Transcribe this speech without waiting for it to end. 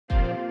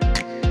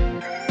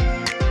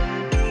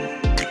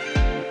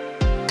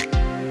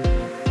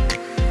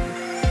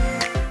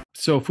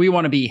So if we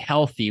want to be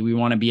healthy, we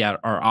want to be at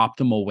our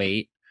optimal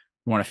weight.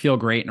 We want to feel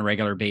great on a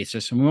regular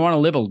basis, and we want to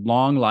live a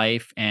long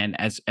life and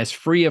as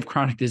free of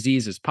chronic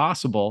disease as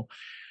possible.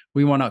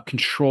 We want to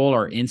control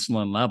our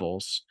insulin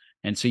levels.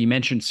 And so you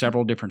mentioned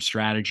several different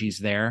strategies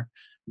there.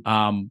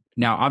 Now,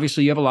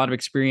 obviously, you have a lot of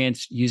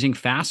experience using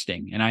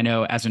fasting. And I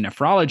know as a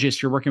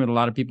nephrologist, you're working with a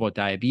lot of people with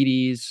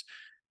diabetes,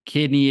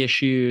 kidney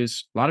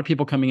issues, a lot of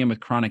people coming in with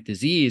chronic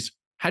disease.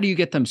 How do you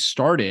get them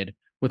started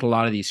with a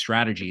lot of these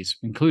strategies,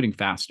 including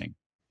fasting?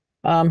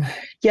 Um,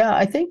 yeah,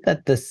 I think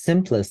that the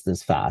simplest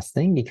is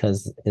fasting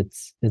because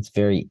it's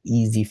very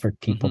easy for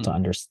people to Hmm.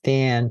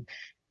 understand.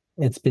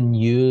 It's been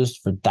used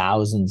for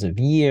thousands of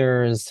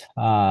years.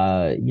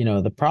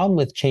 The problem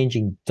with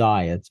changing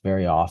diets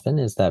very often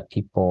is that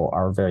people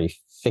are very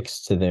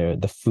fixed to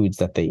the foods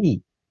that they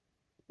eat,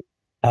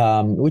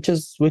 which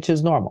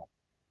is normal.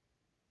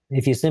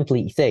 If you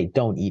simply say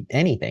don't eat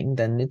anything,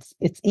 then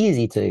it's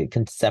easy to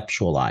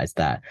conceptualize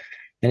that,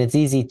 and it's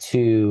easy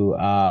to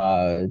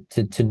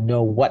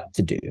know what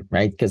to do,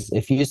 right? Because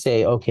if you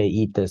say, okay,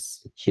 eat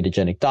this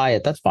ketogenic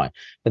diet, that's fine,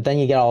 but then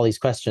you get all these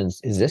questions: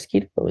 is this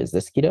keto? Is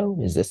this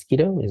keto? Is this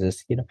keto? Is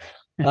this keto?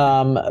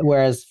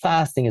 Whereas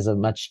fasting is a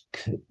much,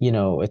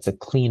 it's a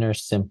cleaner,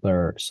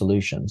 simpler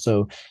solution.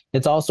 So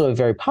it's also a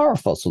very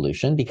powerful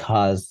solution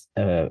because,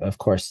 of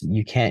course,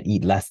 you can't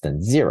eat less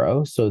than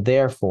zero. So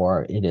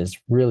therefore, it is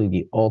really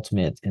the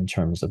ultimate in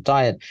terms of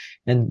diet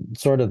and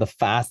sort of the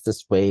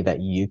fastest way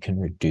that you can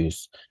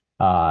reduce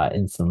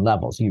insulin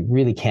levels. You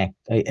really can't,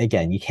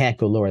 again, you can't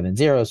go lower than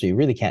zero, so you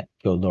really can't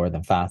go lower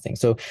than fasting.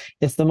 So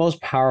it's the most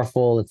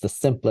powerful, it's the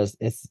simplest,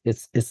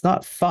 it's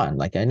not fun.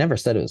 Like, I never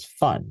said it was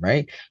fun,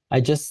 right?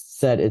 I just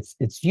said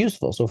it's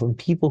useful. So for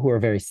people who are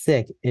very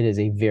sick, it is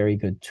a very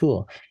good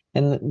tool.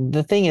 And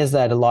the thing is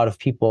that a lot of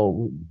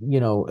people,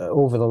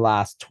 over the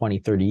last 20,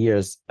 30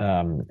 years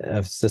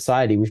of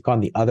society, we've gone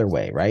the other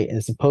way, right?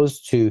 As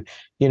opposed to,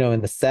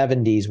 in the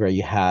 70s where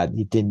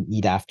you didn't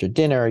eat after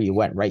dinner, you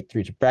went right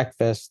through to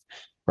breakfast,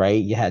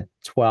 right? You had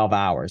 12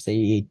 hours. Say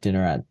you eat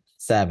dinner at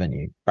 7,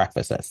 you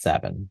breakfast at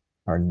 7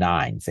 or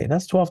 9. Say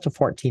that's 12 to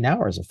 14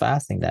 hours of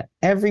fasting that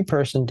every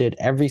person did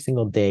every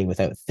single day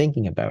without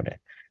thinking about it.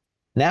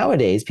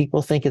 Nowadays,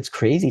 people think it's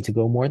crazy to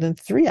go more than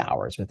 3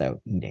 hours without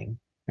eating,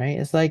 right?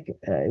 It's like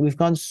we've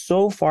gone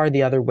so far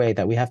the other way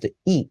that we have to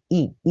eat,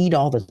 eat, eat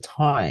all the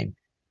time,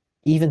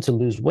 even to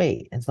lose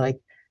weight. It's like,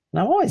 and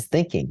I'm always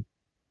thinking,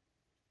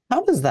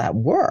 how does that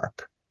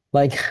work?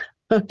 Like,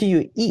 how do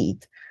you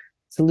eat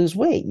to lose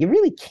weight? You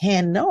really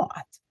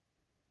cannot,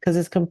 because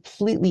it's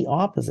completely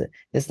opposite.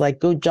 It's like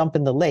go jump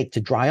in the lake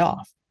to dry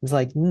off. It's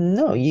like,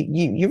 no,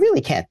 you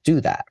really can't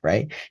do that,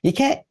 right? You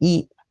can't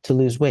eat to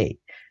lose weight.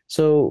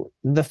 So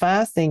the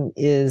fasting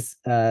is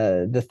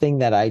the thing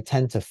that I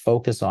tend to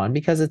focus on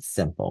because it's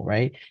simple,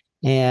 right?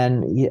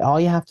 And all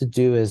you have to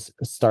do is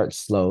start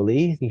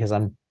slowly because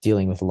I'm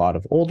dealing with a lot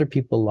of older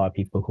people, a lot of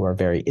people who are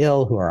very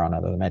ill, who are on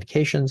other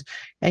medications,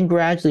 and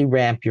gradually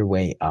ramp your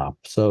way up.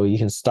 So you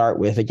can start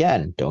with,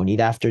 again, don't eat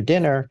after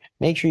dinner.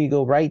 Make sure you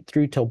go right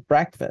through till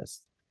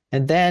breakfast.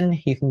 And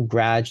then you can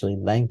gradually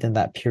lengthen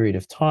that period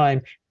of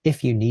time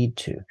if you need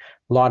to.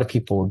 A lot of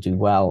people will do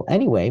well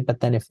anyway, but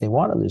then if they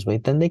want to lose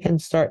weight, then they can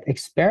start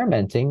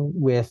experimenting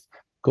with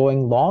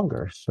going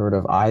longer, sort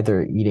of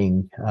either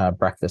eating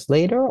breakfast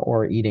later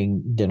or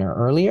eating dinner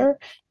earlier,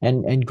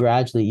 and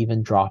gradually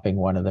even dropping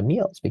one of the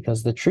meals.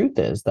 Because the truth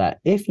is that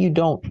if you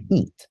don't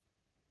eat,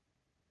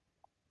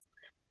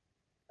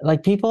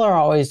 like, people are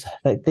always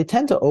like, they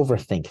tend to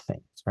overthink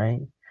things,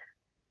 right?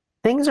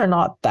 Things are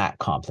not that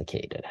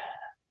complicated.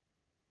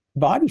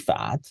 Body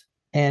fat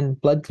and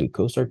blood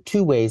glucose are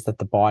two ways that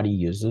the body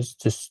uses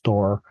to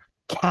store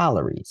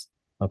calories.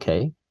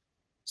 Okay.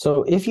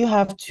 So if you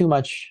have too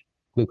much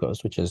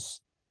glucose, which is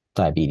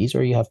diabetes,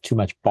 or you have too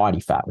much body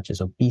fat, which is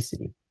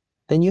obesity,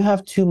 then you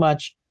have too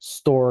much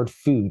stored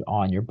food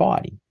on your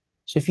body.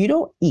 So if you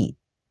don't eat,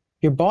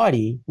 your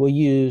body will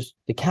use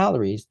the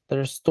calories that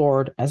are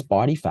stored as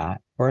body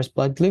fat or as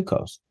blood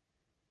glucose.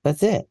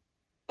 That's it.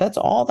 That's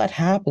all that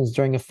happens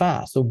during a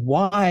fast. So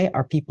why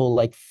are people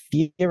like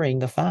fearing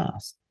the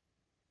fast?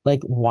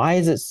 Like, why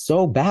is it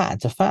so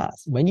bad to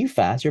fast? When you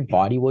fast, your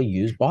body will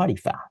use body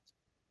fat.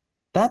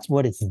 That's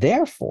what it's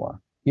there for.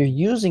 You're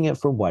using it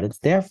for what it's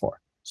there for.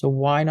 So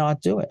why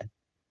not do it?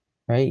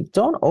 Right?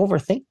 Don't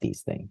overthink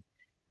these things.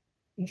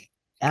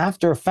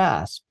 After a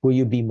fast, will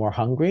you be more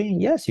hungry?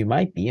 Yes, you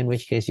might be, in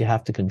which case you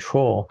have to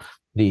control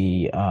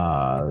you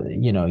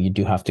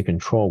do have to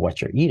control what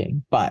you're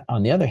eating. But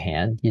on the other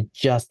hand, you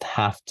just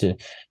have to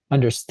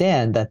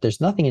understand that there's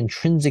nothing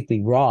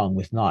intrinsically wrong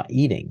with not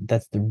eating.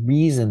 That's the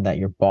reason that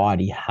your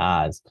body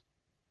has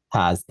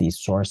these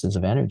sources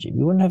of energy.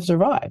 We wouldn't have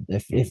survived.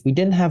 If we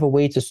didn't have a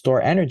way to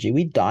store energy,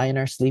 we'd die in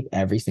our sleep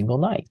every single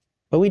night.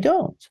 But we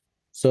don't.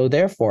 So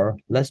therefore,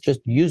 let's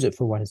just use it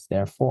for what it's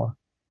there for.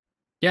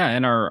 Yeah,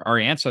 and our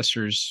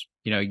ancestors,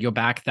 you go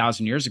back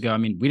 1,000 years ago. I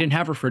mean, we didn't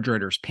have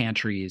refrigerators,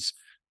 pantries,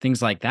 things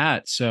like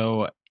that.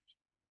 So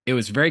it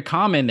was very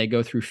common. They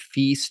go through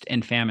feast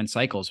and famine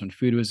cycles. When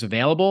food was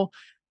available,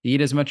 they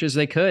eat as much as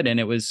they could, and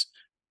it was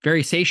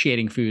very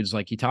satiating foods,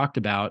 like you talked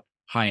about.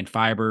 high in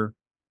fiber,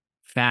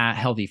 fat,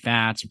 healthy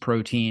fats,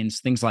 proteins,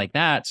 things like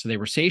that. So they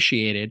were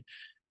satiated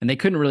and they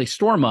couldn't really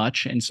store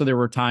much. And so there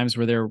were times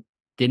where they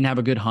didn't have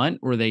a good hunt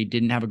or they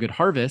didn't have a good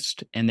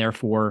harvest. And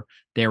therefore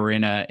they were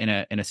in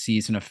a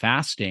season of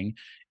fasting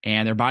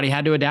and their body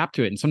had to adapt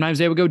to it. And sometimes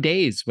they would go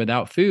days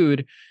without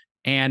food.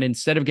 And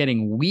instead of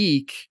getting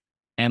weak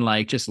and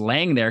like just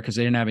laying there because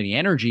they didn't have any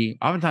energy,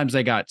 oftentimes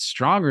they got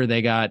stronger.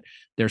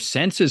 Their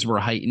senses were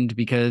heightened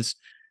because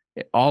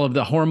all of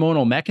the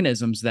hormonal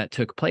mechanisms that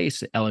took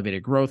place,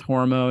 elevated growth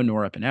hormone,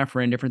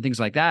 norepinephrine, different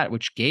things like that,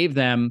 which gave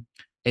them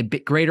a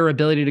bit greater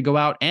ability to go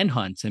out and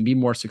hunt and be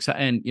more success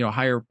and,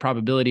 higher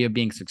probability of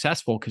being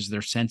successful because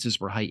their senses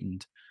were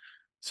heightened.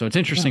 So it's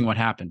interesting what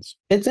happens.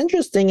 It's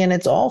interesting. And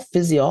it's all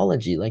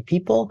physiology. Like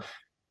people,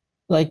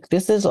 like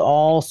this is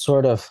all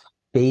sort of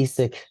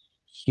basic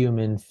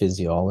human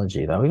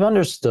physiology that we've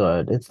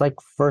understood. It's like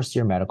first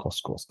year medical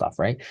school stuff,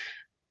 right?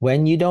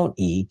 When you don't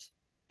eat,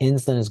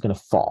 insulin is going to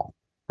fall,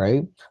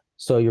 right?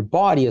 So your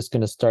body is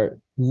going to start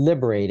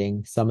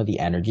liberating some of the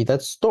energy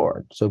that's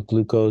stored. So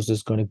glucose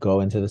is going to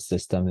go into the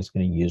system. It's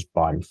going to use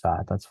body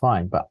fat. That's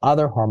fine. But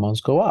other hormones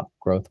go up.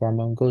 Growth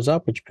hormone goes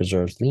up, which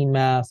preserves lean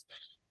mass.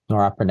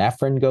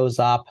 Norepinephrine goes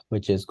up,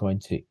 which is going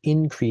to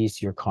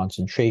increase your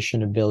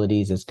concentration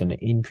abilities. It's going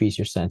to increase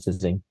your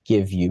senses and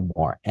give you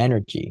more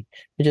energy,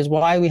 which is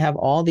why we have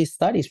all these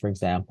studies, for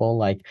example,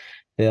 like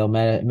they'll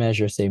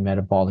measure, say,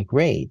 metabolic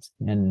rate.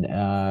 And,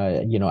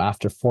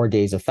 after 4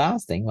 days of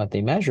fasting, what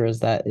they measure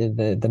is that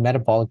the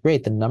metabolic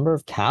rate, the number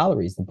of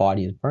calories the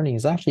body is burning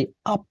is actually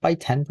up by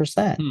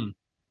 10%.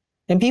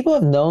 And people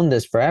have known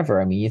this forever.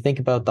 I mean, you think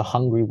about the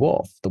hungry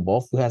wolf, the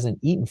wolf who hasn't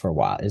eaten for a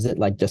while. Is it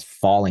like just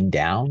falling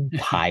down,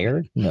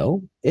 tired?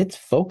 No, it's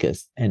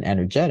focused and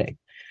energetic.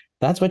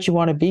 That's what you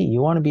want to be.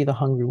 You want to be the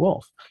hungry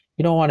wolf.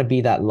 You don't want to be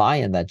that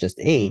lion that just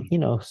ate,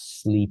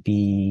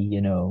 sleepy,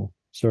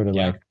 sort of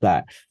like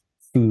that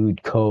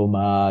food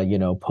coma,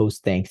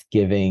 post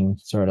Thanksgiving,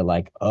 sort of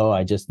like, oh,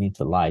 I just need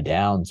to lie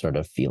down sort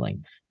of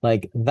feeling.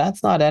 Like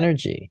that's not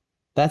energy.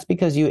 That's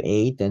because you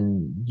ate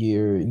and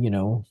you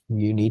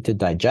need to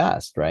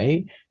digest,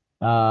 right?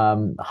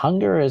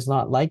 Hunger is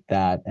not like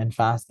that, and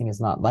fasting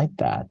is not like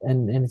that.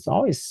 And it's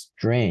always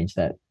strange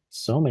that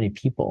so many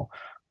people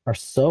are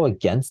so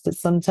against it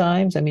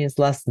sometimes. I mean, it's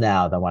less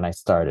now than when I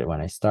started.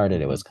 When I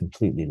started, it was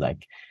completely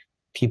like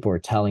people were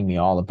telling me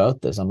all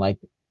about this. I'm like,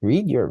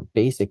 read your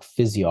basic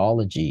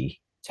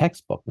physiology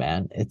textbook,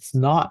 man. It's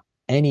not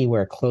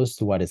anywhere close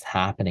to what is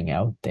happening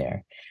out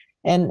there.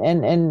 And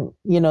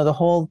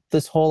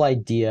this whole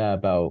idea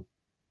about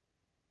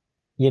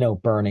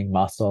burning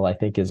muscle, I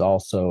think, is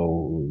also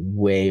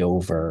way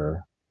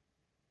overblown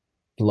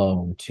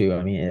too.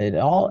 I mean,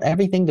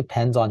 everything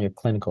depends on your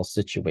clinical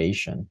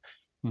situation.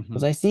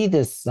 Because I see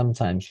this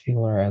sometimes,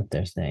 people are out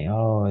there saying,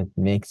 oh, it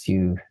makes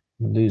you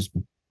lose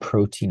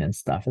protein and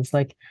stuff. It's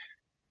like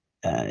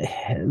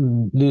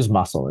lose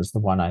muscle is the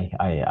one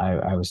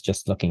I was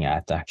just looking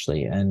at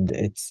actually, and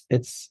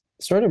it's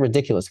sort of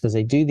ridiculous because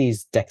they do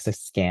these DEXA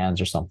scans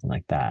or something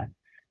like that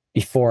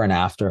before and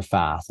after a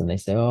fast, and they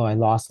say, oh, I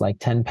lost like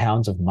 10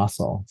 pounds of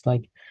muscle. It's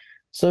like,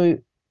 so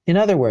in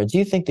other words,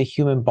 you think the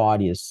human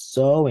body is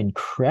so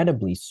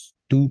incredibly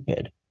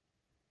stupid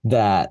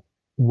that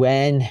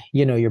when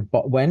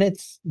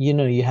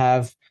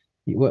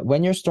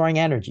when you're storing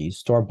energy, you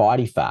store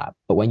body fat,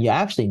 but when you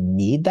actually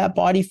need that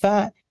body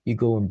fat, you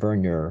go and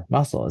burn your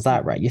muscle. Is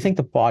that right? You think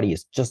the body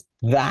is just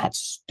that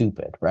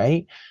stupid,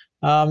 right?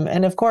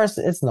 And of course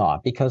it's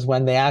not, because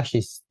when they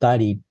actually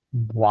studied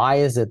why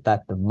is it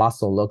that the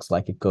muscle looks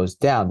like it goes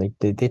down,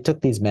 they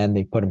took these men,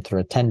 they put them through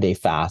a 10-day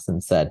fast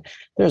and said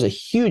there's a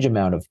huge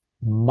amount of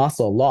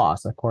muscle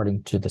loss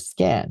according to the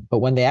scan. But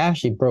when they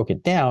actually broke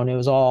it down, it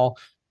was all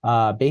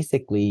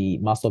basically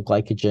muscle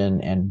glycogen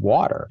and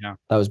water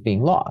that was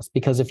being lost.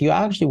 Because if you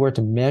actually were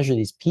to measure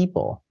these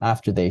people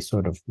after they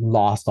sort of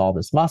lost all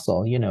this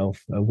muscle,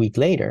 a week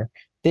later,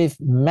 they've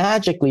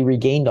magically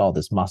regained all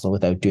this muscle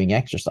without doing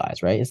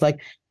exercise, right? It's like,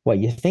 what,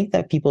 you think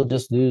that people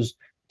just lose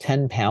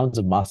 10 pounds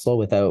of muscle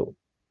without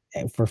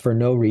for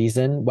no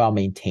reason while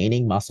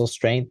maintaining muscle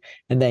strength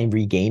and then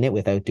regain it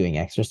without doing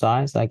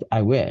exercise? Like,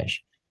 I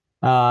wish.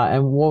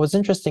 And what was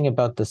interesting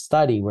about the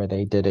study where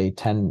they did a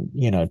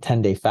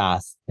 10-day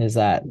fast is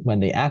that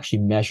when they actually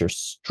measure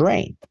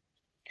strength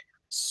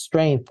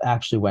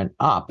actually went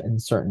up in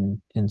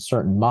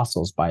certain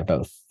muscles by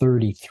about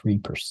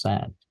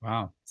 33%.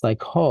 Wow. It's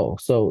like, oh,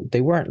 so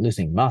they weren't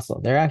losing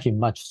muscle. They're actually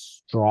much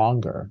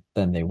stronger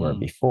than they were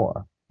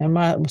before.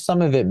 And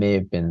some of it may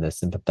have been the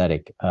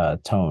sympathetic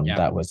tone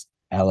that was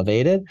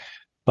elevated.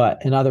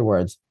 But in other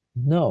words,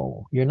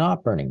 no, you're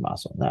not burning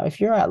muscle. Now, if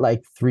you're at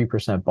like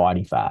 3%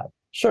 body fat,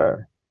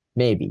 sure,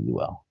 maybe you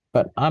will.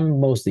 But I'm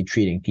mostly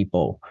treating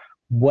people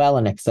well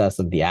in excess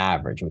of the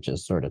average, which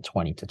is sort of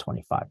 20 to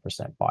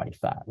 25% body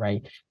fat,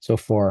 right? So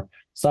for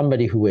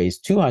somebody who weighs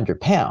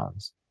 200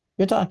 pounds,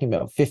 you're talking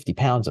about 50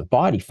 pounds of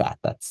body fat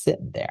that's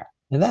sitting there.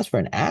 And that's for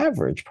an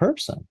average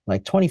person.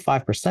 Like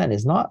 25%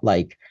 is not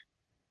like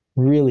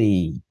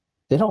really,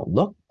 they don't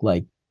look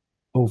like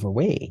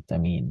overweight. I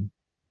mean,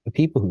 the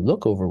people who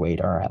look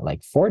overweight are at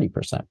like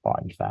 40%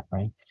 body fat,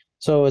 right?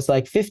 So it's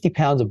like 50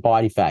 pounds of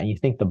body fat, and you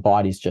think the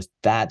body's just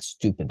that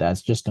stupid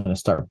that's just going to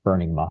start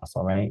burning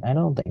muscle, right? I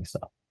don't think so.